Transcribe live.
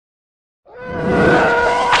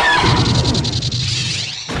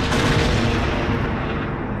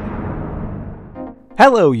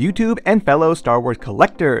Hello YouTube and fellow Star Wars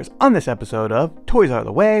collectors! On this episode of Toys Are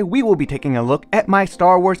the Way, we will be taking a look at my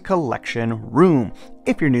Star Wars collection room.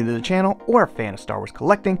 If you're new to the channel or a fan of Star Wars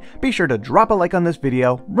collecting, be sure to drop a like on this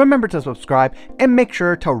video, remember to subscribe, and make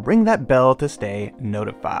sure to ring that bell to stay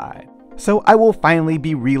notified. So I will finally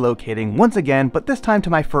be relocating once again, but this time to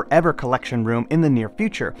my forever collection room in the near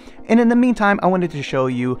future. And in the meantime, I wanted to show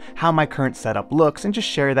you how my current setup looks and just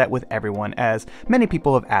share that with everyone, as many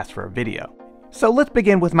people have asked for a video. So let's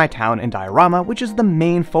begin with my town and diorama, which is the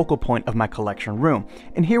main focal point of my collection room.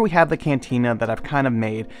 And here we have the cantina that I've kind of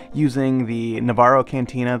made using the Navarro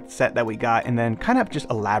cantina set that we got, and then kind of just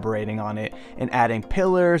elaborating on it and adding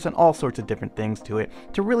pillars and all sorts of different things to it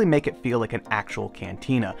to really make it feel like an actual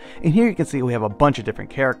cantina. And here you can see we have a bunch of different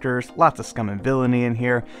characters, lots of scum and villainy in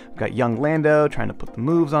here. We've got young Lando trying to put the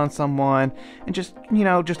moves on someone, and just, you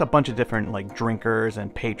know, just a bunch of different like drinkers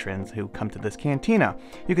and patrons who come to this cantina.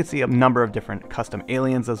 You can see a number of different custom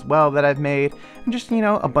aliens as well that I've made, and just, you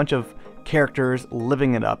know, a bunch of characters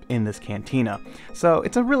living it up in this cantina. So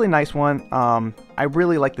it's a really nice one. I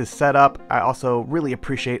really like this setup. I also really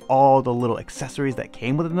appreciate all the little accessories that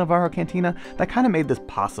came with the Navarro cantina that kind of made this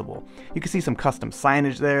possible. You can see some custom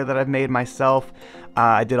signage there that I've made myself.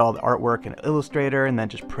 I did all the artwork in Illustrator and then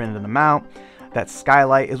just printed them out. That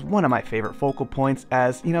skylight is one of my favorite focal points,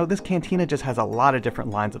 as, you know, this cantina just has a lot of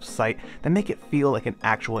different lines of sight that make it feel like an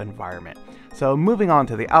actual environment. So moving on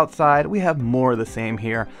to the outside, we have more of the same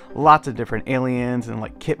here. Lots of different aliens and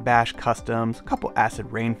like Kit Bash customs, a couple Acid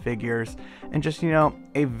Rain figures, and just, you know,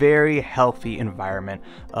 a very healthy environment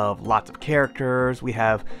of lots of characters. We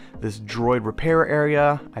have this droid repair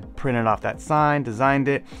area. I printed off that sign, designed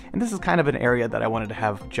it, and this is kind of an area that I wanted to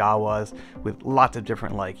have Jawas with lots of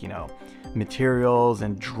different, like, you know, materials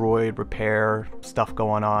and droid repair stuff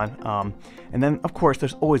going on. And then of course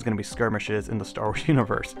there's always going to be skirmishes in the Star Wars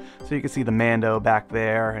universe. So you can see the Mando back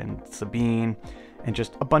there and Sabine and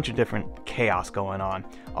just a bunch of different chaos going on.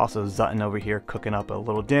 Also Zutton over here cooking up a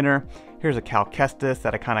little dinner. Here's a Cal Kestis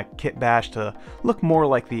that I kind of kit bashed to look more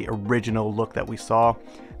like the original look that we saw.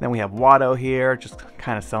 Then we have Watto here, just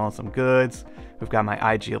kind of selling some goods. We've got my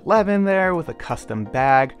IG-11 there with a custom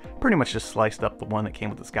bag. Pretty much just sliced up the one that came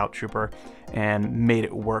with the Scout Trooper and made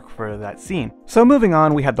it work for that scene. So moving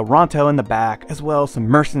on, we had the Ronto in the back, as well as some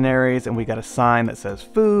mercenaries, and we got a sign that says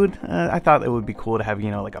food. I thought it would be cool to have, you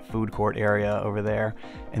know, like a food court area over there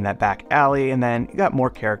in that back alley. And then you got more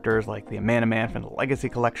characters like the Amana Man from the Legacy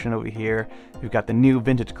Collection over here. We've got the new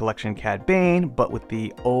Vintage Collection Cad Bane, but with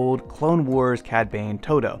the old Clone Wars Cad Bane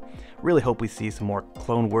Toto. Really hope we see some more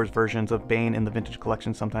Clone Wars versions of Bane in the Vintage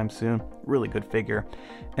Collection sometime soon. Really good figure.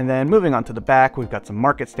 And then moving on to the back, we've got some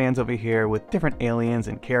market stands over here with different aliens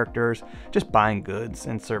and characters just buying goods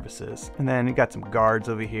and services. And then you got some guards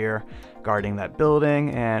over here guarding that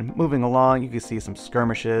building. And moving along, you can see some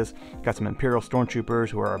skirmishes. Got some Imperial stormtroopers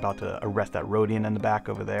who are about to arrest that Rodian in the back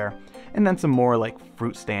over there. And then some more like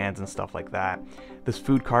fruit stands and stuff like that. This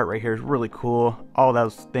food cart right here is really cool. All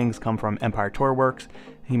those things come from Empire Toy Works.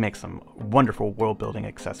 He makes some wonderful world building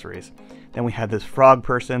accessories. Then we have this frog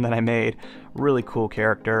person that I made, really cool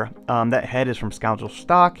character. That head is from Scoundrel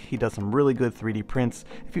stock. He does some really good 3D prints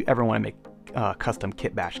if you ever want to make custom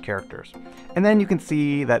Kit Bash characters. And then you can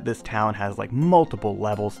see that this town has like multiple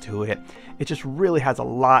levels to it. It just really has a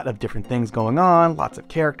lot of different things going on, lots of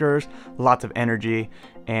characters, lots of energy,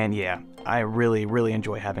 and yeah, I really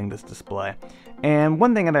enjoy having this display. And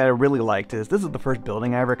one thing that I really liked is this is the first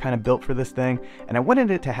building I ever kind of built for this thing, and I wanted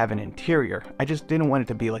it to have an interior. I just didn't want it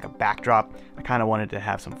to be like a backdrop. I kind of wanted to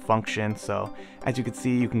have some function. So as you can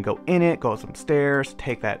see, you can go in it, go up some stairs,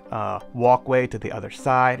 take that walkway to the other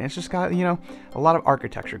side, and it's just got, you know, a lot of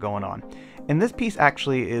architecture going on. And this piece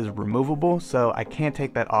actually is removable, so I can't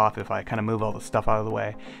take that off if I kind of move all the stuff out of the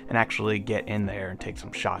way and actually get in there and take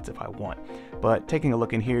some shots if I want. But taking a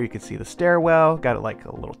look in here, you can see the stairwell, got it like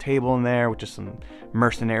a little table in there with just some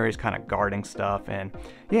mercenaries kind of guarding stuff. And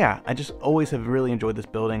yeah, I just always have really enjoyed this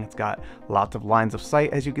building. It's got lots of lines of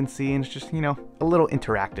sight, as you can see, and it's just, you know, a little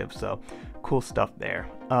interactive, so cool stuff there.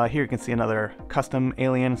 Here you can see another custom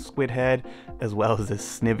alien squid head, as well as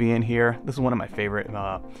this Snivian here. This is one of my favorite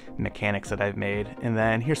mechanics that I've made. And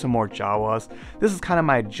then here's some more Jawas. This is kind of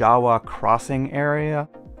my Jawa crossing area,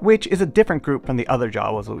 which is a different group from the other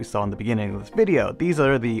Jawas that we saw in the beginning of this video. These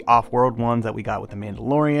are the off-world ones that we got with the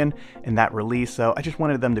Mandalorian in that release, so I just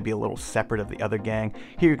wanted them to be a little separate of the other gang.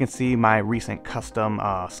 Here you can see my recent custom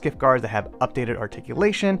skiff guards that have updated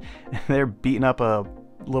articulation. They're beating up a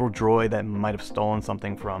little droid that might have stolen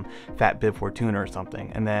something from Fat Bib Fortuna or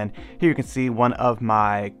something. And then here you can see one of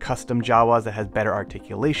my custom Jawas that has better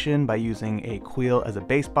articulation by using a quill as a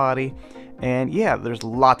base body. And yeah, there's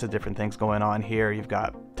lots of different things going on here. You've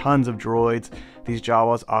got tons of droids. These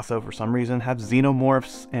Jawas also, for some reason, have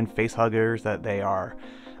xenomorphs and face huggers that they are,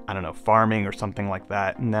 I don't know, farming or something like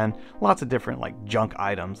that. And then lots of different like junk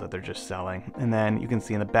items that they're just selling. And then you can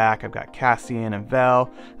see in the back I've got Cassian and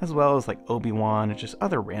Vel, as well as like Obi-Wan and just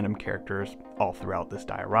other random characters all throughout this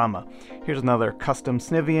diorama. Here's another custom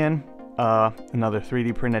Snivian, another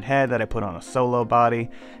 3D printed head that I put on a Solo body.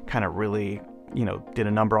 Kind of really, you know, did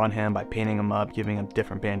a number on him by painting him up, giving him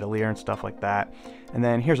different bandolier and stuff like that. And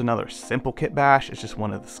then here's another simple kit bash. It's just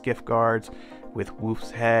one of the skiff guards with Woof's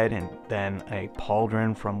head, and then a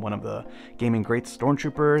pauldron from one of the Gaming Greats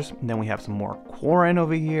Stormtroopers. And then we have some more Quarren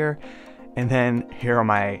over here. And then here are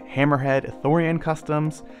my Hammerhead Ithorian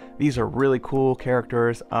customs. These are really cool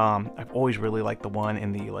characters. I've always really liked the one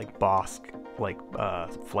in the like Bosk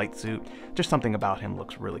flight suit. Just something about him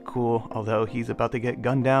looks really cool, although he's about to get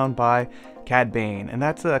gunned down by Cad Bane, and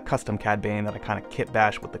that's a custom Cad Bane that I kind of kit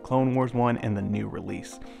bashed with the Clone Wars one and the new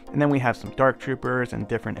release. And then we have some Dark Troopers and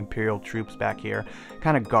different Imperial troops back here,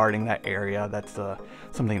 kind of guarding that area. That's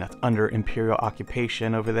something that's under Imperial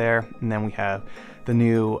occupation over there. And then we have the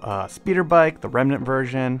new speeder bike, the Remnant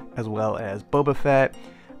version, as well as Boba Fett,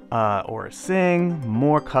 or Sing.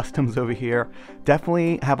 More customs over here.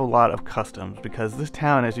 Definitely have a lot of customs because this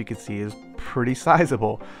town, as you can see, is pretty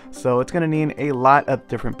sizable, so it's going to need a lot of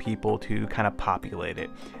different people to kind of populate it.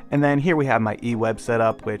 And then here we have my E-Web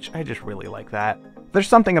setup, which I just really like that. There's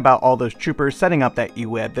something about all those troopers setting up that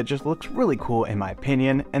E-Web that just looks really cool in my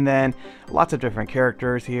opinion. And then lots of different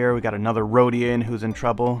characters here. We got another Rodian who's in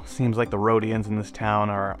trouble. Seems like the Rodians in this town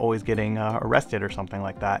are always getting arrested or something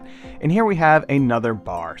like that. And here we have another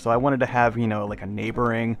bar. So I wanted to have, you know, like a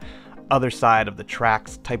neighboring other side of the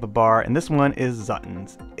tracks type of bar, and this one is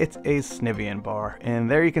Zutton's. It's a Snivian bar,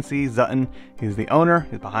 and there you can see Zutton. He's the owner,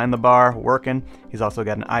 he's behind the bar working. He's also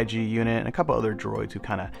got an IG unit and a couple other droids who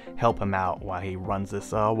kind of help him out while he runs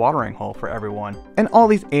this watering hole for everyone. And all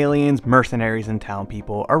these aliens, mercenaries, and town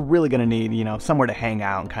people are really gonna need, you know, somewhere to hang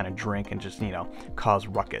out and kind of drink and just, you know, cause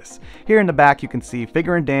ruckus. Here in the back you can see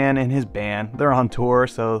Figure and Dan and his band. They're on tour,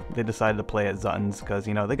 so they decided to play at Zutton's because,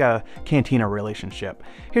 you know, they got a cantina relationship.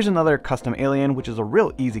 Here's another custom alien, which is a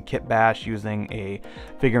real easy kit bash using a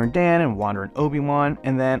Figure and Dan and Wander and Obi-Wan.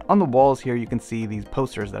 And then on the walls here you can see these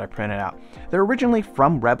posters that I printed out. They're originally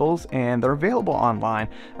from Rebels and they're available online.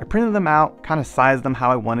 I printed them out, kind of sized them how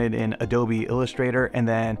I wanted in Adobe Illustrator, and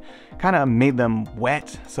then kind of made them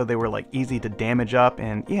wet so they were like easy to damage up.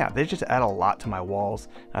 And yeah, they just add a lot to my walls.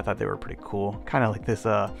 I thought they were pretty cool, kind of like this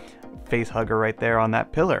face hugger right there on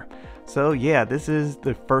that pillar. So yeah, this is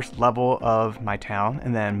the first level of my town,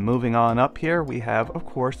 and then moving on up here we have, of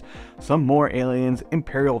course, some more aliens,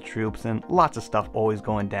 Imperial troops, and lots of stuff always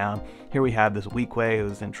going down. Here we have this Weequay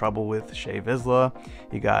who's in trouble with Shae Vizsla.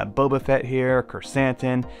 You got Boba Fett here,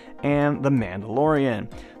 Kersantin, and the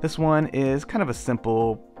Mandalorian. This one is kind of a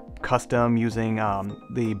simple custom using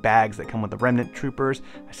the bags that come with the Remnant troopers.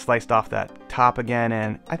 I sliced off that top again,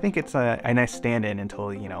 and I think it's a nice stand-in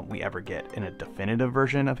until, you know, we ever get in a definitive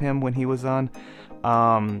version of him when he was on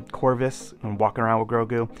Corvus and walking around with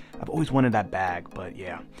Grogu. I've always wanted that bag, but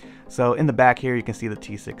yeah. So in the back here you can see the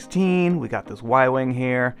T-16. We got this Y-Wing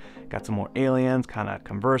here, got some more aliens kind of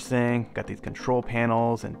conversing, got these control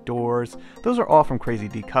panels and doors. Those are all from Krazy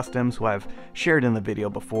D Customs, who I've shared in the video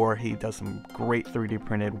before. He does some great 3D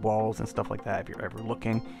printed walls and stuff like that if you're ever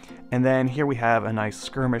looking. And then here we have a nice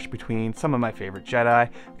skirmish between some of my favorite Jedi.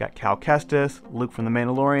 We got Cal Kestis, Luke from The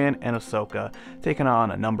Mandalorian, and Ahsoka taking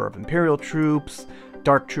on a number of Imperial troops,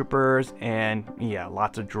 Dark Troopers, and yeah,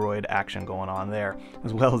 lots of droid action going on there,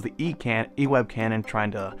 as well as the E-Web cannon trying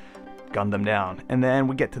to gun them down. And then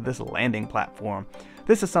we get to this landing platform.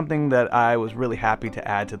 This is something that I was really happy to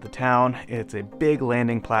add to the town. It's a big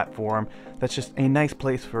landing platform that's just a nice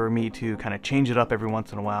place for me to kind of change it up every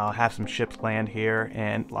once in a while, have some ships land here,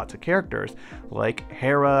 and lots of characters like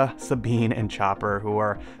Hera, Sabine, and Chopper, who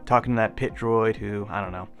are talking to that pit droid who, I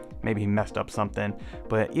don't know, maybe he messed up something.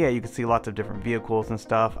 But yeah, you can see lots of different vehicles and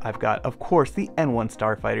stuff. I've got, of course, the N1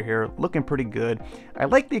 Starfighter here, looking pretty good. I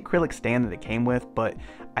like the acrylic stand that it came with, but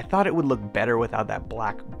I thought it would look better without that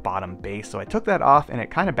black bottom base, so I took that off, and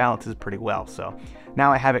it kind of balances pretty well. So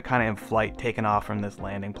now I have it kind of in flight, taken off from this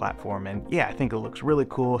landing platform, and yeah, I think it looks really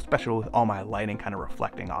cool, especially with all my lighting kind of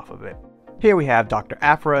reflecting off of it. Here we have Dr.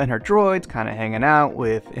 Aphra and her droids kind of hanging out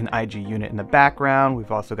with an IG unit in the background.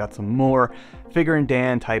 We've also got some more Figure and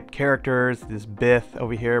Dan type characters. This Biff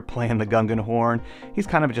over here playing the Gungan horn. He's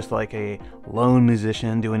kind of just like a lone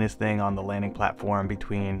musician doing his thing on the landing platform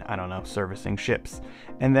between, I don't know, servicing ships.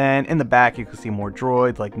 And then in the back you can see more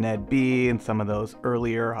droids like Ned B and some of those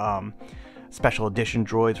earlier special edition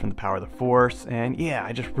droids from the Power of the Force. And yeah,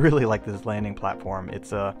 I just really like this landing platform.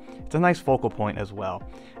 It's a nice focal point as well.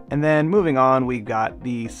 And then moving on, we got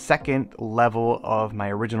the second level of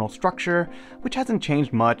my original structure, which hasn't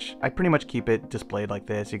changed much. I pretty much keep it displayed like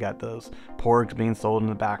this. You got those porgs being sold in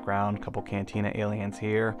the background, a couple Cantina aliens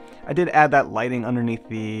here. I did add that lighting underneath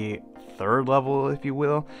the third level, if you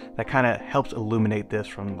will, that kind of helps illuminate this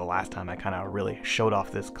from the last time I kind of really showed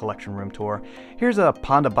off this collection room tour. Here's a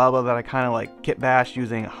Ponda Baba that I kind of like kit bashed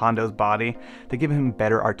using Hondo's body to give him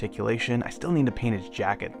better articulation. I still need to paint his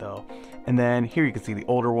jacket though. And then here you can see the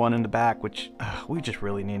older one in the back, which we just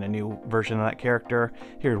really need a new version of that character.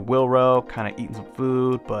 Here's Wilro kind of eating some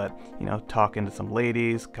food, but you know, talking to some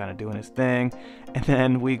ladies, kind of doing his thing. And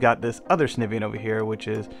then we got this other Snivian over here, which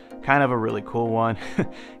is kind of a really cool one.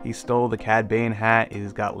 He stole the Cad Bane hat,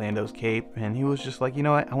 he's got Lando's cape, and he was just like, you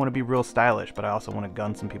know what, I want to be real stylish, but I also want to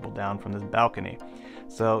gun some people down from this balcony.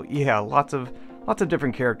 So yeah, lots of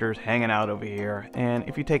different characters hanging out over here, and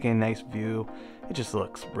if you take a nice view, it just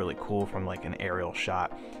looks really cool from like an aerial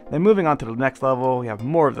shot. Then moving on to the next level, we have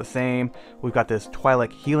more of the same. We've got this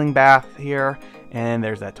Twi'lek healing bath here, and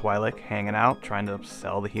there's that Twi'lek hanging out, trying to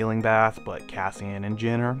sell the healing bath, but Cassian and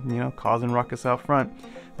Jyn are, you know, causing ruckus out front.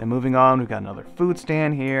 Then moving on, we've got another food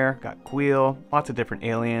stand here, got Queel, lots of different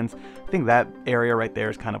aliens. I think that area right there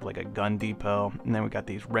is kind of like a gun depot. And then we got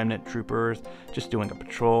these remnant troopers just doing a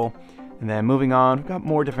patrol. And then moving on, we've got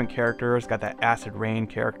more different characters. Got that Acid Rain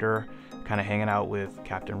character kind of hanging out with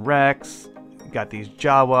Captain Rex. Got these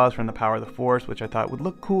Jawas from the Power of the Force, which I thought would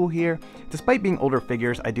look cool here. Despite being older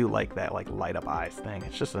figures, I do like that like light up eyes thing.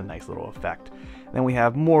 It's just a nice little effect. Then we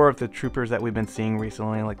have more of the troopers that we've been seeing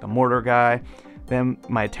recently, like the Mortar guy. Then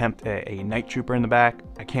my attempt at a Night Trooper in the back.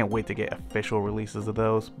 I can't wait to get official releases of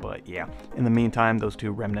those, but yeah. In the meantime, those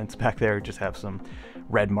two remnants back there just have some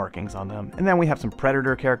red markings on them. And then we have some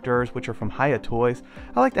Predator characters, which are from Hiya Toys.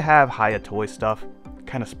 I like to have Hiya Toys stuff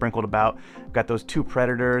kind of sprinkled about. Got those two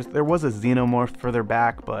Predators. There was a Xenomorph further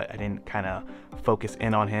back, but I didn't kind of focus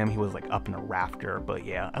in on him. He was like up in a rafter, but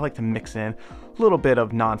yeah, I like to mix in a little bit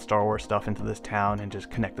of non-Star Wars stuff into this town and just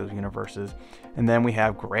connect those universes. And then we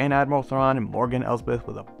have Grand Admiral Thrawn and Morgan Elsbeth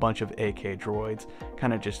with a bunch of AK droids,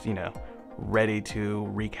 kind of just, you know, ready to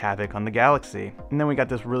wreak havoc on the galaxy. And then we got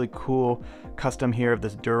this really cool custom here of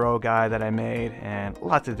this Duro guy that I made, and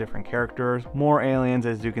lots of different characters, more aliens.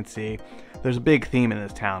 As you can see, there's a big theme in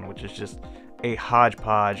this town, which is just a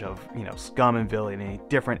hodgepodge of, you know, scum and villainy,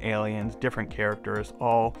 different aliens, different characters,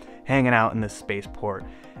 all hanging out in this spaceport.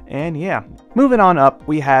 And yeah, moving on up,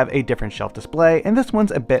 we have a different shelf display, and this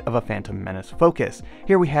one's a bit of a Phantom Menace focus.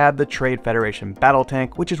 Here we have the Trade Federation battle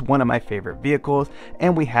tank, which is one of my favorite vehicles,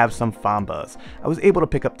 and we have some Fambas. I was able to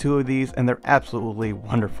pick up two of these, and they're absolutely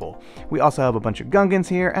wonderful. We also have a bunch of Gungans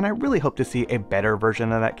here, and I really hope to see a better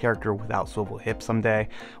version of that character without swivel hips someday.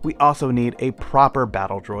 We also need a proper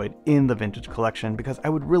battle droid in the vintage collection, because I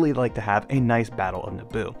would really like to have a nice Battle of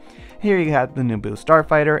Naboo. Here you have the Naboo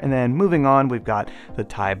Starfighter, and then moving on, we've got the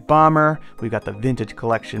TIE Bomber, we've got the Vintage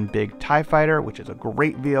Collection Big TIE Fighter, which is a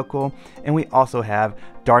great vehicle, and we also have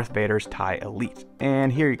Darth Vader's TIE Elite.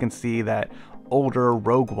 And here you can see that older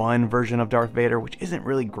Rogue One version of Darth Vader, which isn't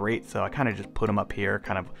really great, so I kind of just put him up here,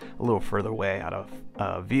 kind of a little further away out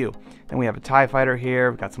of view. Then we have a TIE Fighter here.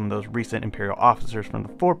 We've got some of those recent Imperial officers from the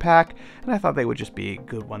 4-pack, and I thought they would just be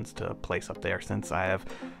good ones to place up there since I have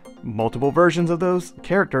multiple versions of those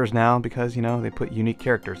characters now, because, you know, they put unique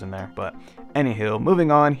characters in there. But anywho,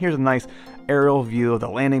 moving on, here's a nice aerial view of the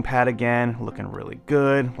landing pad again, looking really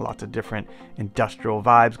good. Lots of different industrial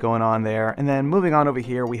vibes going on there. And then moving on over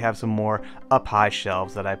here, we have some more up high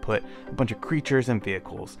shelves that I put a bunch of creatures and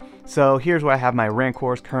vehicles. So here's where I have my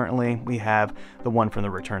Rancors currently. We have the one from the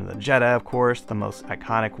Return of the Jedi, of course, the most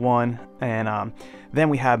iconic one. And then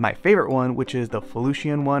we have my favorite one, which is the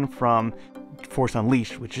Felucian one from Force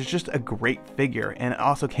Unleashed, which is just a great figure, and it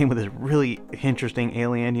also came with this really interesting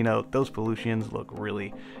alien. You know, those Felucians look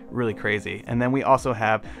really crazy. And then we also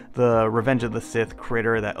have the Revenge of the Sith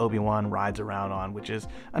critter that Obi-Wan rides around on, which is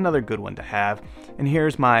another good one to have. And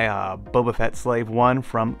here's my Boba Fett Slave 1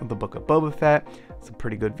 from the Book of Boba Fett. It's a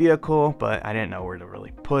pretty good vehicle, but I didn't know where to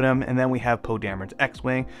really put him. And then we have Poe Dameron's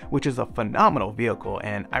X-Wing, which is a phenomenal vehicle,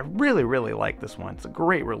 and I really like this one. It's a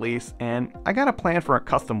great release, and I got a plan for a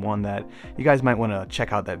custom one that you guys might want to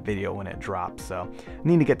check out that video when it drops. So I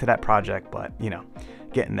need to get to that project, but you know,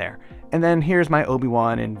 getting there. And then here's my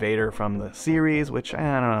Obi-Wan and Vader from the series, which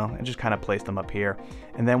I don't know, I just kind of placed them up here.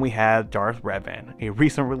 And then we have Darth Revan, a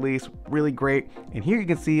recent release, really great. And here you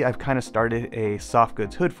can see I've kind of started a soft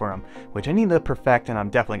goods hood for him, which I need to perfect, and I'm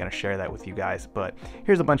definitely going to share that with you guys. But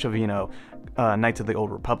here's a bunch of, you know, Knights of the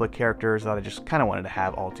Old Republic characters that I just kind of wanted to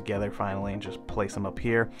have all together finally and just place them up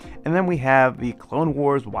here. And then we have the Clone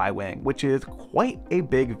Wars Y-Wing, which is quite a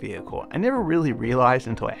big vehicle. I never really realized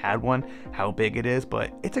until I had one how big it is,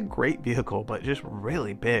 but it's a great vehicle, but just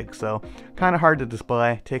really big. So kind of hard to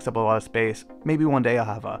display, takes up a lot of space. Maybe one day I'll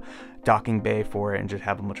have a docking bay for it and just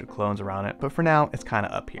have a bunch of clones around it, but for now it's kind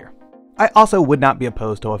of up here. I also would not be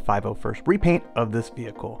opposed to a 501st repaint of this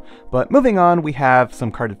vehicle. But moving on, we have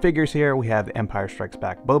some carded figures here. We have the Empire Strikes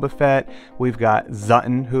Back Boba Fett. We've got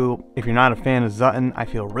Zutton, who, if you're not a fan of Zutton, I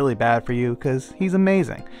feel really bad for you because he's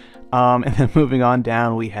amazing. And then moving on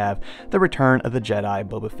down, we have the Return of the Jedi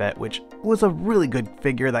Boba Fett, which was a really good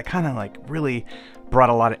figure that kind of like really brought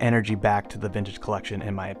a lot of energy back to the vintage collection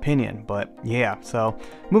in my opinion. But yeah, so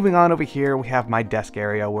moving on over here, we have my desk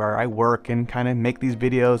area where I work and kind of make these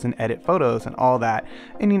videos and edit photos and all that.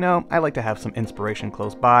 And you know, I like to have some inspiration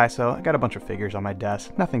close by, so I got a bunch of figures on my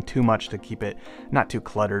desk. Nothing too much to keep it not too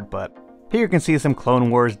cluttered, but here you can see some Clone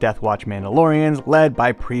Wars Death Watch Mandalorians led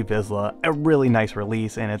by Pre Vizsla, a really nice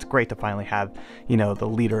release, and it's great to finally have, you know, the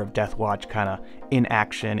leader of Death Watch kind of in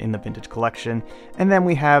action in the vintage collection. And then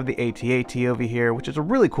we have the AT-AT over here, which is a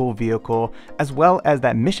really cool vehicle, as well as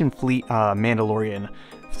that Mission Fleet Mandalorian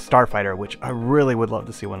Starfighter, which I really would love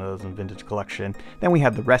to see one of those in vintage collection. Then we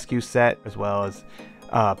have the Rescue set, as well as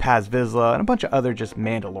Paz Vizsla, and a bunch of other just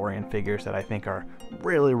Mandalorian figures that I think are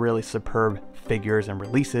really superb figures and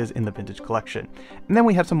releases in the vintage collection. And then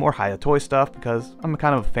we have some more Hiya Toy stuff because I'm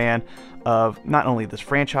kind of a fan of not only this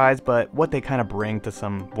franchise, but what they kind of bring to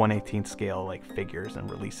some 1/18 scale like figures and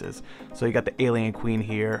releases. So you got the Alien Queen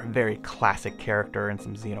here, very classic character, and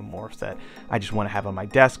some Xenomorphs that I just want to have on my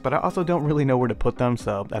desk, but I also don't really know where to put them,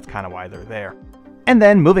 so that's kind of why they're there. And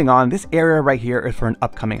then moving on, this area right here is for an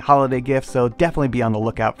upcoming holiday gift, so definitely be on the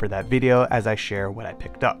lookout for that video as I share what I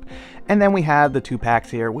picked up. And then we have the 2 packs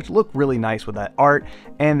here, which look really nice with that art.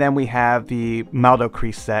 And then we have the Maldo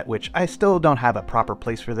Kreese set, which I still don't have a proper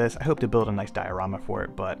place for this. I hope to build a nice diorama for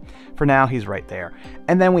it, but for now, he's right there.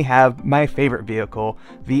 And then we have my favorite vehicle,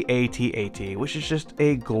 the AT-AT, which is just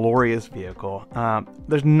a glorious vehicle.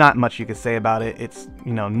 There's not much you could say about it. It's,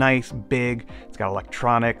 you know, nice, big, it's got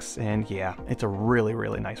electronics, and yeah, it's a really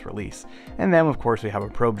nice release. And then of course we have a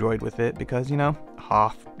probe droid with it because, you know,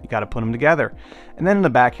 Hoth, you got to put them together. And then in the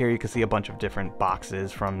back here you can see a bunch of different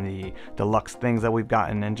boxes from the deluxe things that we've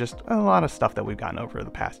gotten, and just a lot of stuff that we've gotten over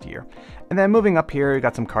the past year. And then moving up here, we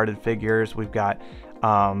got some carded figures. We've got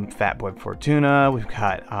Fat Boy Fortuna, we've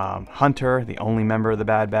got Hunter, the only member of the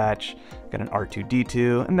Bad Batch, got an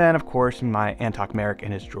R2-D2, and then of course my Antok Merrick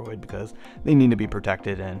and his droid because they need to be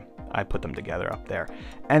protected, and I put them together up there.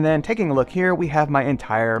 And then taking a look here, we have my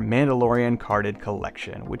entire Mandalorian carded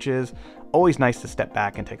collection, which is always nice to step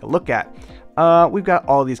back and take a look at. We've got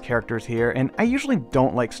all these characters here, and I usually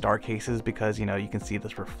don't like star cases because, you know, you can see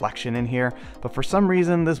this reflection in here, but for some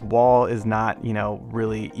reason this wall is not, you know,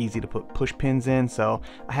 really easy to put push pins in, so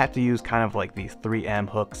I have to use kind of like these 3M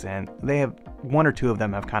hooks, and they have 1 or 2 of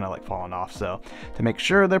them have kind of like fallen off, so to make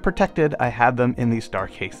sure they're protected, I have them in these star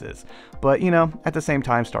cases. But you know, at the same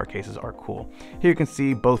time, star cases are cool. Here you can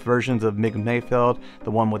see both versions of Mig Mayfield,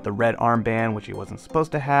 the one with the red armband, which he wasn't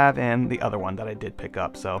supposed to have, and the other one that I did pick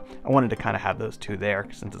up, so I wanted to kind of have those 2 there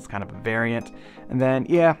since it's kind of a variant. And then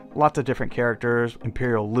yeah, lots of different characters.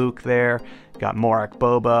 Imperial Luke there, got Morak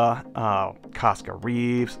Boba, Casca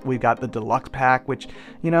Reeves. We've got the deluxe pack, which,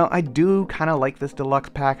 you know, I do kind of like this deluxe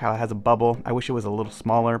pack, how it has a bubble. I wish it was a little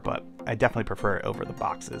smaller, but I definitely prefer it over the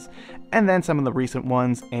boxes. And then some of the recent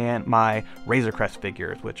ones, and my Razor Crest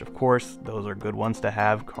figures, which of course, those are good ones to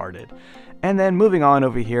have carded. And then moving on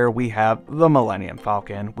over here, we have the Millennium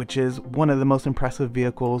Falcon, which is one of the most impressive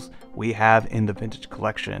vehicles we have in the vintage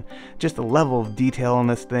collection. Just the level of detail on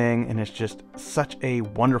this thing, and it's just such a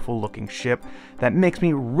wonderful looking ship that makes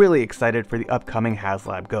me really excited for the upcoming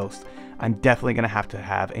HasLab Ghost. I'm definitely going to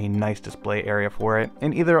have a nice display area for it,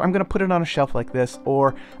 and either I'm going to put it on a shelf like this,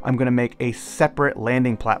 or I'm going to make a separate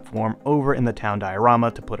landing platform over in the town diorama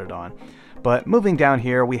to put it on. But moving down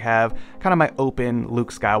here, we have kind of my open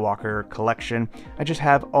Luke Skywalker collection. I just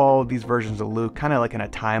have all these versions of Luke, kind of like in a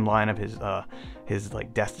timeline of his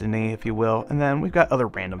like destiny, if you will. And then we've got other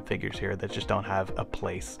random figures here that just don't have a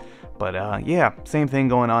place. But yeah, same thing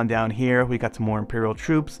going on down here. We got some more Imperial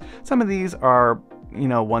troops. Some of these are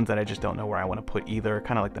ones that I just don't know where I want to put either,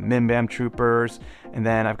 kind of like the Mim Bam troopers. And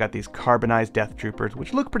then I've got these carbonized death troopers,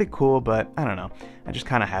 which look pretty cool, but I don't know, I just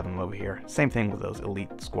kind of have them over here. Same thing with those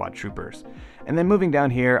elite squad troopers. And then moving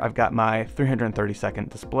down here, I've got my 330-second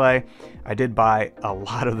display. I did buy a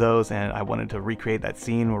lot of those, and I wanted to recreate that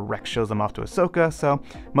scene where Rex shows them off to Ahsoka, so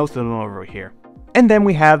most of them are over here. And then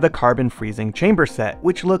we have the carbon freezing chamber set,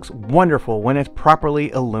 which looks wonderful when it's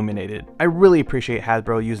properly illuminated. I really appreciate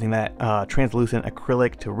Hasbro using that translucent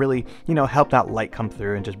acrylic to really, help that light come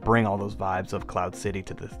through and just bring all those vibes of Cloud City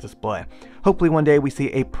to this display. Hopefully one day we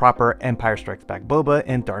see a proper Empire Strikes Back Boba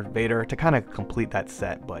and Darth Vader to kind of complete that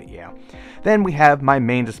set, but yeah. Then we have my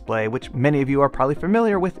main display, which many of you are probably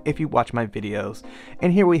familiar with if you watch my videos.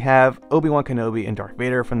 And here we have Obi-Wan Kenobi and Darth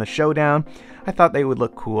Vader from the Showdown. I thought they would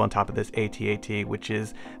look cool on top of this AT-AT, which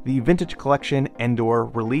is the Vintage Collection Endor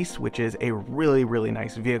release, which is a really, really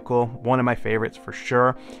nice vehicle. One of my favorites for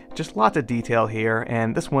sure. Just lots of detail here,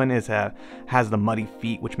 and this one has the muddy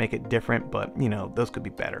feet, which make it different, but those could be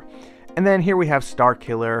better. And then here we have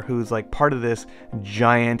Starkiller, who's like part of this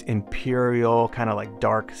giant Imperial, kind of like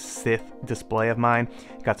dark Sith display of mine.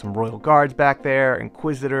 Got some Royal Guards back there,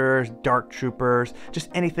 Inquisitors, Dark Troopers, just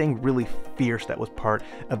anything really fierce that was part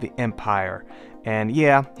of the Empire. And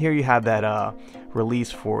yeah, here you have that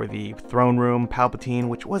release for the Throne Room Palpatine,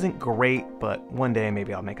 which wasn't great, but one day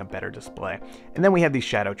maybe I'll make a better display. And then we have these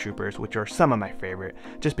Shadow Troopers, which are some of my favorite,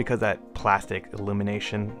 just because that plastic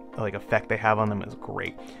illumination like effect they have on them is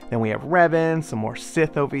great. Then we have Revan, some more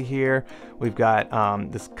Sith over here. We've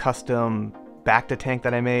got this custom Bacta tank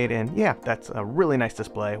that I made, and yeah, that's a really nice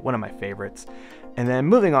display, one of my favorites. And then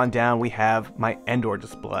moving on down, we have my Endor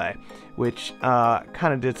display, which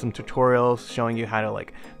kind of did some tutorials showing you how to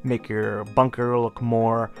like make your bunker look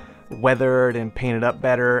more weathered and painted up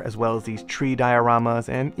better, as well as these tree dioramas.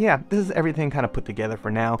 And yeah, this is everything kind of put together for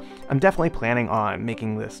now. I'm definitely planning on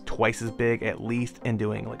making this twice as big at least, and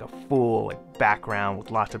doing like a full like background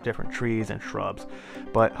with lots of different trees and shrubs.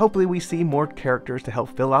 But hopefully we see more characters to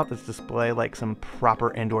help fill out this display, like some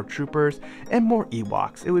proper Endor troopers and more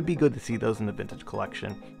Ewoks. It would be good to see those in the Vintage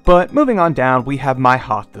Collection. But moving on down, we have my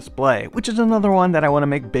Hoth display, which is another one that I want to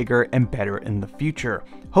make bigger and better in the future.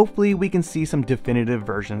 Hopefully we can see some definitive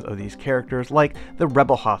versions of these characters, like the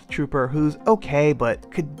Rebel Hoth Trooper, who's okay but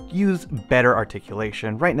could use better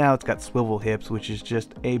articulation. Right now it's got swivel hips, which is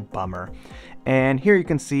just a bummer. And here you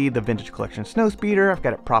can see the Vintage Collection Snowspeeder. I've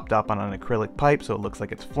got it propped up on an acrylic pipe so it looks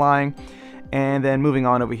like it's flying. And then moving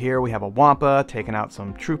on over here, we have a Wampa taking out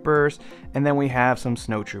some troopers, and then we have some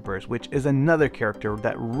snow troopers, which is another character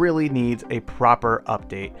that really needs a proper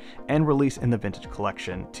update and release in the Vintage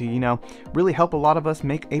Collection to, really help a lot of us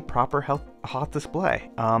make a proper Hoth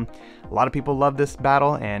display. A lot of people love this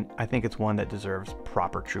battle, and I think it's one that deserves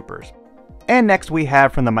proper troopers. And next we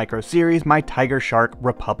have from the Micro Series my Tiger Shark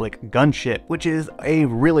Republic gunship, which is a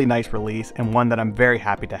really nice release and one that I'm very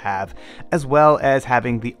happy to have, as well as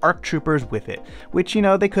having the ARC Troopers with it, which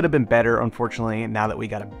they could have been better unfortunately now that we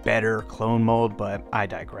got a better clone mold, but I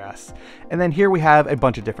digress. And then here we have a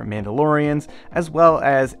bunch of different Mandalorians, as well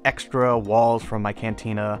as extra walls from my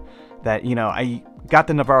Cantina that, I got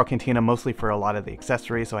the Navarro Cantina mostly for a lot of the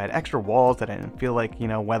accessories, so I had extra walls that I didn't feel like,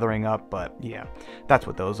 weathering up, but yeah, that's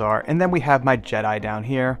what those are. And then we have my Jedi down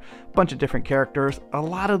here, a bunch of different characters. A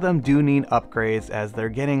lot of them do need upgrades as they're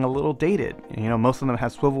getting a little dated. Most of them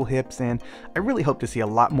have swivel hips, and I really hope to see a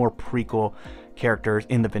lot more prequel characters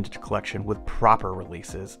in the Vintage Collection with proper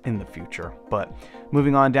releases in the future. But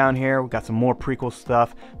moving on down here, we've got some more prequel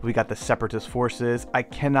stuff. We got the Separatist forces. I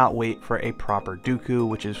cannot wait for a proper Dooku,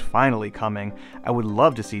 which is finally coming. I would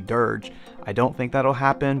love to see Dirge. I don't think that'll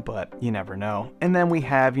happen, but you never know. And then we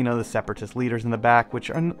have, the Separatist leaders in the back, which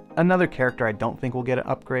are another character I don't think will get an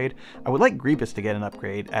upgrade. I would like Grievous to get an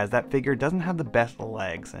upgrade, as that figure doesn't have the best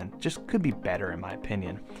legs and just could be better in my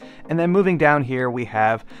opinion. And then moving down here, we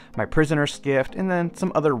have my Prisoner Skiff, and then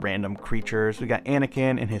some other random creatures. We got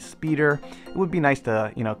Anakin and his speeder. It would be nice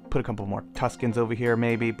to, put a couple more Tuskens over here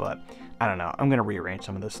maybe, but I don't know. I'm going to rearrange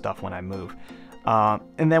some of this stuff when I move.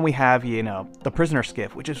 And then we have, the Prisoner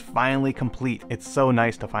Skiff, which is finally complete. It's so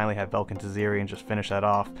nice to finally have Velkin Taziri and just finish that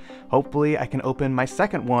off. Hopefully I can open my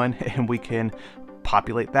second one and we can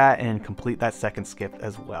populate that and complete that second skiff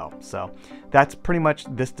as well. So that's pretty much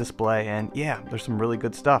this display, and yeah, there's some really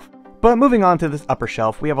good stuff. But moving on to this upper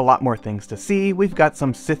shelf, we have a lot more things to see. We've got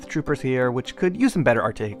some Sith troopers here, which could use some better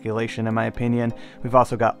articulation in my opinion. We've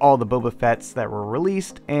also got all the Boba Fetts that were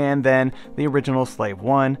released, and then the original Slave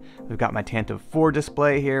 1. We've got my Tantive 4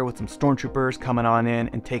 display here with some stormtroopers coming on in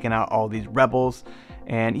and taking out all these rebels.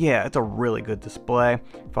 And yeah, it's a really good display.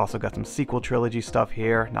 We've also got some sequel trilogy stuff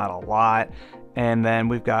here, not a lot. And then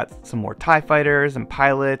we've got some more TIE fighters and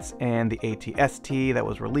pilots and the AT-ST that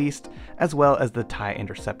was released, as well as the TIE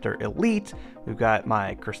Interceptor Elite. We've got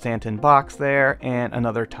my Chrysanthemum box there and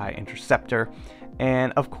another TIE Interceptor.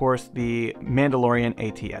 And of course the Mandalorian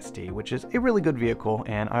AT-ST, which is a really good vehicle,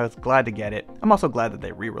 and I was glad to get it. I'm also glad that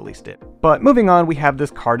they re-released it. But moving on, we have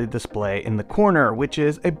this carded display in the corner, which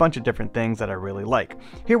is a bunch of different things that I really like.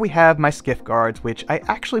 Here we have my skiff guards, which I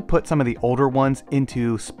actually put some of the older ones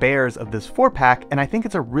into spares of this 4-pack, and I think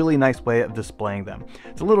it's a really nice way of displaying them.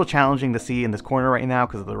 It's a little challenging to see in this corner right now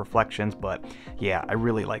because of the reflections, but yeah, I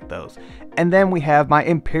really like those. And then we have my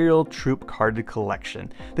Imperial Troop carded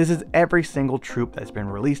collection. This is every single troop that's been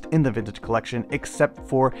released in the Vintage Collection except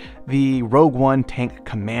for the Rogue One Tank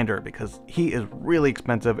Commander, because he is really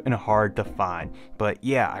expensive and hard to find. But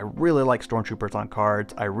yeah, I really like Stormtroopers on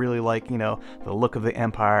cards. I really like, you know, the look of the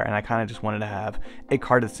Empire, and I kind of just wanted to have a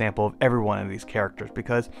carded sample of every one of these characters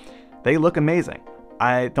because they look amazing.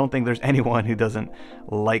 I don't think there's anyone who doesn't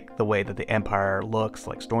like the way that the Empire looks.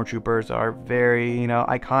 Like, Stormtroopers are very, you know,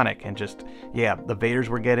 iconic, and just, yeah, the Vaders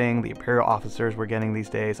we're getting, the Imperial officers we're getting these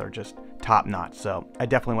days are just top notch. So I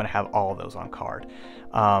definitely want to have all of those on card.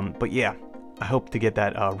 But yeah, I hope to get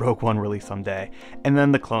that Rogue One release someday. And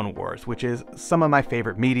then the Clone Wars, which is some of my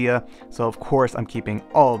favorite media. So of course I'm keeping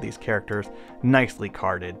all of these characters nicely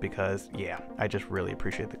carded because yeah, I just really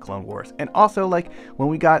appreciate the Clone Wars. And also, like, when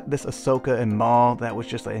we got this Ahsoka and Maul, that was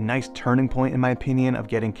just a nice turning point in my opinion of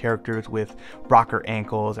getting characters with rocker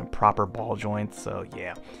ankles and proper ball joints. So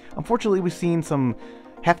yeah, unfortunately we've seen some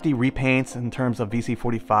hefty repaints in terms of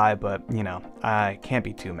VC45, but you know, I can't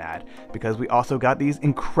be too mad because we also got these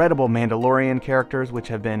incredible Mandalorian characters, which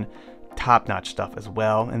have been top-notch stuff as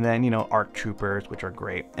well. And then, you know, ARC Troopers, which are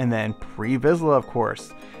great. And then Pre Vizsla, of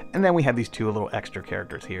course. And then we have these two little extra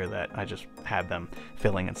characters here that I just had them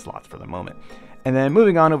filling in slots for the moment. And then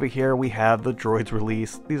moving on over here, we have the droids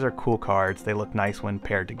release. These are cool cards. They look nice when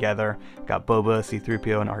paired together. Got Boba,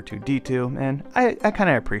 C-3PO, and R2-D2, and I kind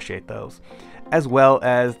of appreciate those. As well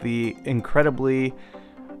as the incredibly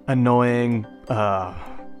annoying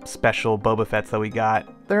special Boba Fett's that we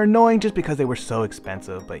got. They're annoying just because they were so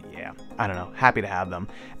expensive, but yeah, I don't know, happy to have them.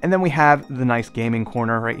 And then we have the nice gaming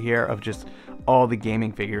corner right here of just all the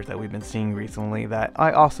gaming figures that we've been seeing recently that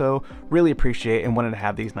I also really appreciate and wanted to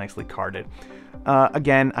have these nicely carded.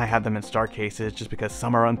 Again, I have them in star cases just because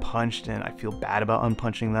some are unpunched and I feel bad about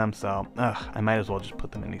unpunching them, so I might as well just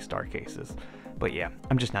put them in these star cases. But yeah,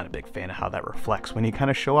 I'm just not a big fan of how that reflects when you kind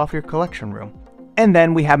of show off your collection room. And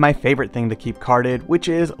then we have my favorite thing to keep carded, which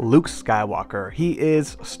is Luke Skywalker. He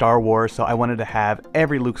is Star Wars, so I wanted to have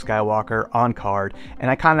every Luke Skywalker on card,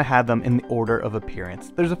 and I kind of had them in the order of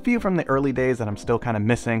appearance. There's a few from the early days that I'm still kind of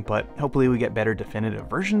missing, but hopefully we get better definitive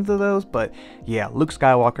versions of those. But yeah, Luke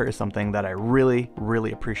Skywalker is something that I really,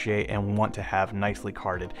 really appreciate and want to have nicely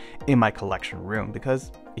carded in my collection room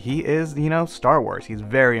because he is, you know, Star Wars. He's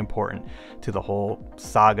very important to the whole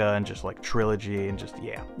saga and just like trilogy, and just,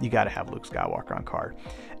 yeah, you got to have Luke Skywalker on card.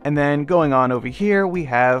 And then going on over here, we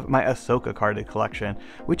have my Ahsoka carded collection,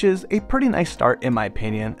 which is a pretty nice start in my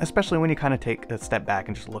opinion, especially when you kind of take a step back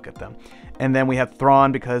and just look at them. And then we have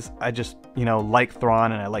Thrawn because I just, you know, like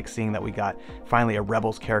Thrawn, and I like seeing that we got finally a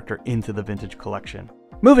Rebels character into the Vintage Collection.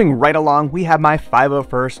 Moving right along, we have my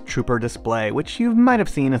 501st Trooper display, which you might have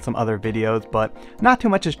seen in some other videos, but not too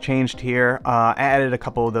much has changed here. I added a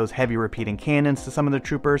couple of those heavy repeating cannons to some of the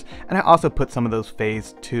troopers, and I also put some of those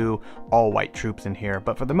Phase 2 all-white troops in here.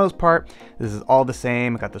 But for the most part, this is all the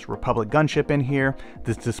same. I got this Republic gunship in here.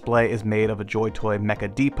 This display is made of a Joy Toy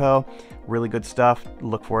Mecha Depot. Really good stuff.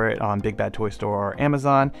 Look for it on Big Bad Toy Store or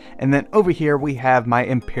Amazon. And then over here, we have my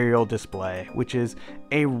Imperial display, which is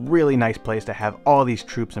a really nice place to have all these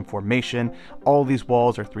troops in formation. All these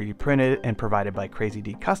walls are 3D printed and provided by Krazy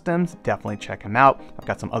D Customs. Definitely check him out. I've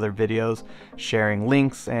got some other videos sharing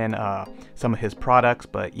links and some of his products,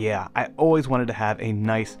 but yeah, I always wanted to have a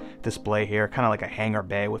nice display here, kind of like a hangar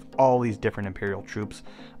bay with all these different Imperial troops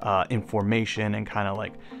in formation and kind of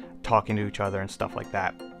like talking to each other and stuff like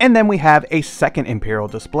that. And then we have a second Imperial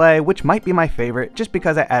display, which might be my favorite just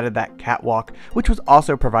because I added that catwalk, which was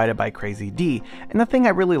also provided by Krazy D. And the thing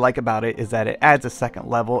I really like about it is that it adds a second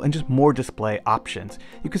level and just more display options.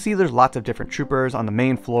 You can see there's lots of different troopers on the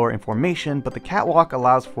main floor in formation, but the catwalk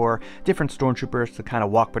allows for different stormtroopers to kind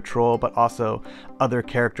of walk patrol, but also other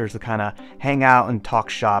characters to kind of hang out and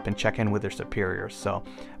talk shop and check in with their superiors. So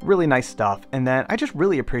really nice stuff. And then I just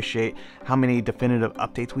really appreciate how many definitive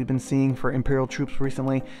updates we've been seeing for Imperial troops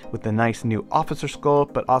recently, with the nice new officer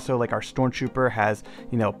sculpt, but also like our stormtrooper has,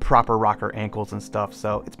 you know, proper rocker ankles and stuff.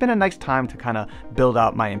 So it's been a nice time to kind of build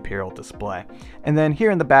out my Imperial display. And then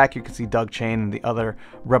here in the back you can see Doug Chain and the other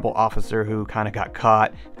rebel officer who kind of got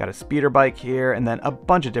caught. Got a speeder bike here, and then a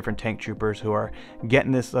bunch of different tank troopers who are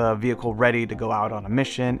getting this vehicle ready to go out on a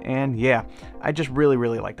mission. And yeah, I just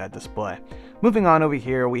really like that display. Moving on over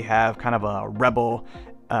here, we have kind of a rebel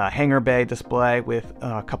hangar bay display with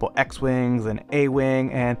a couple X-Wings and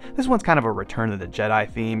A-Wing, and this one's kind of a Return of the Jedi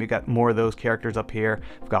theme. You got more of those characters up here.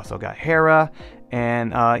 We've also got Hera,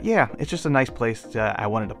 and yeah, it's just a nice place I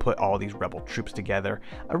wanted to put all these rebel troops together.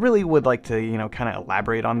 I really would like to, you know, kind of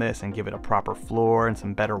elaborate on this and give it a proper floor and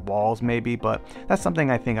some better walls maybe, but that's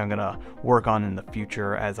something I think I'm gonna work on in the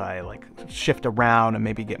future as I like shift around and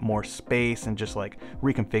maybe get more space and just like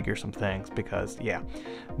reconfigure some things, because yeah,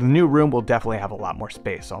 the new room will definitely have a lot more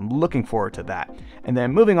space, so I'm looking forward to that. And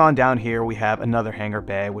then moving on down here, we have another hangar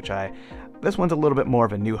bay, which this one's a little bit more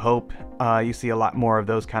of a New Hope. You see a lot more of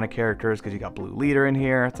those kind of characters because you got Blue Leader in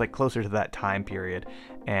here. It's like closer to that time period.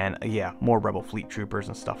 And yeah, more Rebel Fleet troopers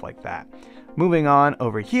and stuff like that. Moving on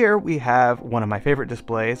over here, we have one of my favorite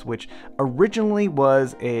displays, which originally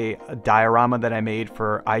was a diorama that I made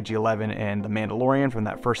for IG-11 and the Mandalorian from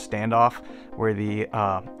that first standoff where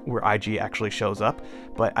where IG actually shows up.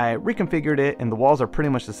 But I reconfigured it, and the walls are pretty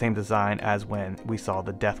much the same design as when we saw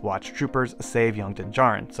the Death Watch troopers save young Din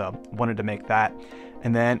Djarin. So wanted to make that.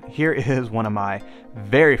 And then here is one of my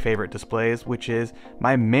very favorite displays, which is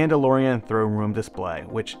my Mandalorian throne room display,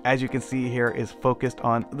 which as you can see here is focused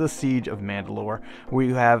on the Siege of Mandalore, where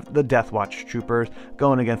you have the Death Watch troopers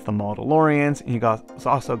going against the Mandalorians, and you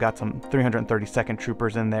also got some 332nd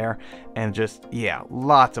troopers in there, and just, yeah,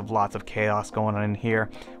 lots of chaos going on in here.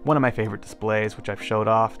 One of my favorite displays, which I've showed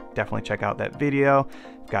off. Definitely check out that video.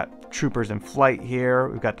 Got troopers in flight here.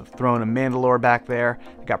 We've got the throne of Mandalore back there.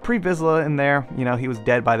 We got Pre Vizsla in there. You know, he was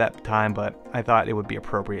dead by that time, but I thought it would be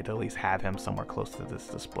appropriate to at least have him somewhere close to this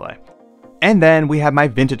display. And then we have my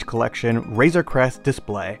vintage collection Razor Crest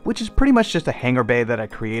display, which is pretty much just a hangar bay that I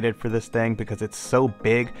created for this thing because it's so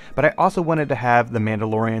big, but I also wanted to have the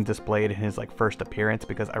Mandalorian displayed in his like first appearance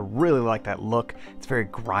because I really like that look. It's very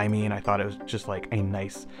grimy, and I thought it was just like a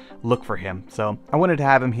nice look for him. So I wanted to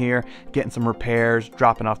have him here getting some repairs,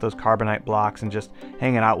 dropping off those carbonite blocks, and just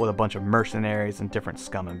hanging out with a bunch of mercenaries and different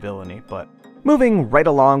scum and villainy. But moving right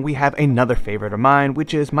along, we have another favorite of mine,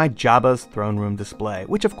 which is my Jabba's throne room display,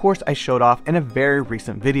 which of course I showed off in a very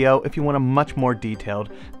recent video if you want a much more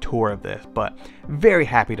detailed tour of this. But very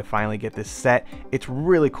happy to finally get this set. It's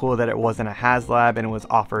really cool that it wasn't a HasLab and it was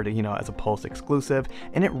offered, you know, as a Pulse exclusive,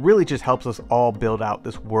 and it really just helps us all build out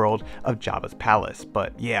this world of Jabba's palace.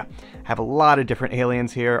 But yeah, have a lot of different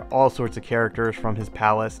aliens here, all sorts of characters from his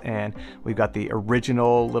palace, and we've got the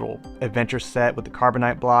original little adventure set with the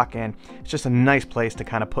carbonite block, and it's just a nice place to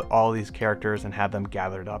kind of put all these characters and have them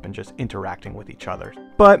gathered up and just interacting with each other.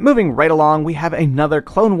 But moving right along, we have another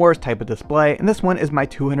Clone Wars type of display, and this one is my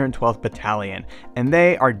 212th Battalion, and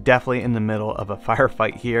they are definitely in the middle of a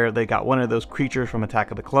firefight here. They got one of those creatures from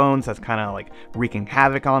Attack of the Clones that's kind of like wreaking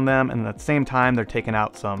havoc on them, and at the same time they're taking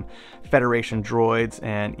out some Federation droids.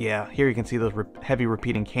 And yeah, here you can see those heavy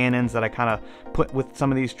repeating cannons that I kind of put with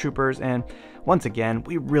some of these troopers. And once again,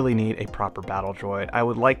 we really need a proper battle droid. I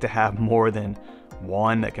would like to have more than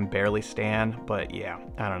one that can barely stand, but yeah,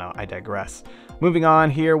 I don't know, I digress. Moving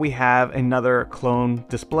on, here we have another clone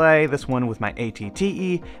display, this one with my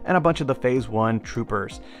ATTE and a bunch of the Phase 1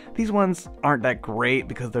 troopers. These ones aren't that great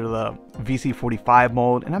because they're the VC45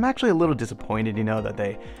 mold, and I'm actually a little disappointed, you know, that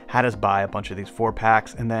they had us buy a bunch of these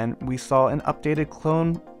 4-packs and then we saw an updated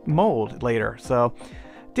clone mold later. So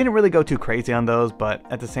didn't really go too crazy on those, but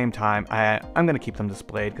at the same time, I'm going to keep them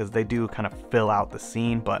displayed because they do kind of fill out the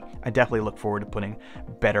scene, but I definitely look forward to putting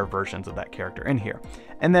better versions of that character in here.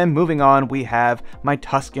 And then moving on, we have my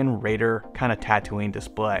Tusken Raider kind of Tatooine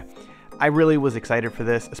display. I really was excited for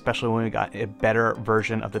this, especially when we got a better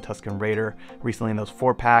version of the Tusken Raider recently in those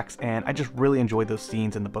 4-packs, and I just really enjoyed those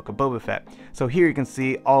scenes in the Book of Boba Fett. So here you can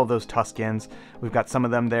see all of those Tuskens. We've got some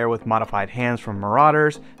of them there with modified hands from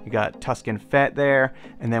Marauders. You got Tusken Fett there,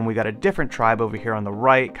 and then we got a different tribe over here on the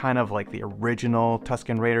right, kind of like the original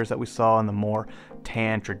Tusken Raiders that we saw in the more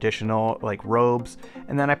tan traditional like robes.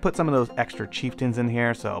 And then I put some of those extra chieftains in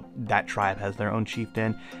here, so that tribe has their own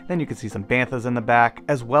chieftain. Then you can see some banthas in the back,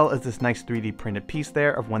 as well as this nice nice 3D printed piece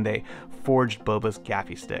there of when they forged Boba's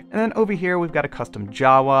gaffy stick. And then over here we've got a custom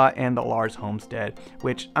Jawa and the Lars homestead,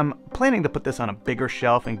 which I'm planning to put this on a bigger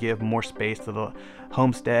shelf and give more space to the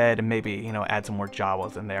homestead and maybe, you know, add some more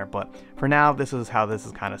Jawas in there. But for now, this is how this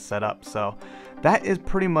is kind of set up. So that is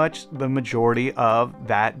pretty much the majority of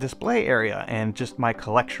that display area and just my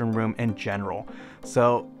collection room in general.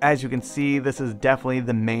 So as you can see, this is definitely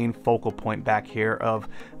the main focal point back here of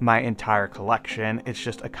my entire collection. It's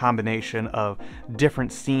just a combination of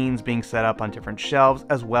different scenes being set up on different shelves,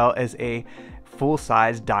 as well as a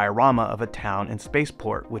full-size diorama of a town in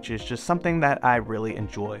Spaceport, which is just something that I really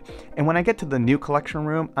enjoy. And when I get to the new collection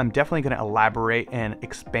room, I'm definitely going to elaborate and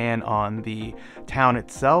expand on the town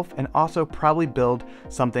itself, and also probably build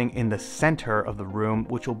something in the center of the room,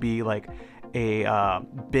 which will be like a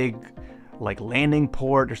big landing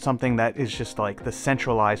port or something that is just like the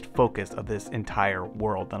centralized focus of this entire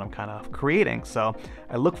world that I'm kind of creating. So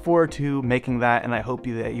I look forward to making that, and I hope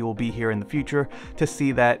that you will be here in the future to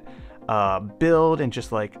see that build and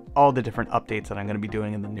just like all the different updates that I'm going to be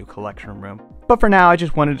doing in the new collection room. But for now, I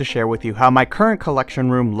just wanted to share with you how my current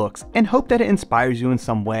collection room looks and hope that it inspires you in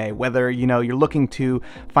some way, whether, you know, you're looking to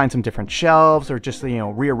find some different shelves or just, you know,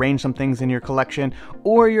 rearrange some things in your collection,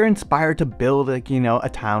 or you're inspired to build, like, you know, a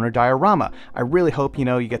town or diorama. I really hope, you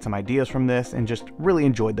know, you get some ideas from this and just really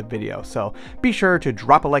enjoyed the video. So be sure to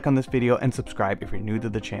drop a like on this video and subscribe if you're new to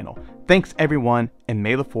the channel. Thanks everyone, and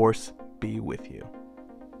may the Force be with you.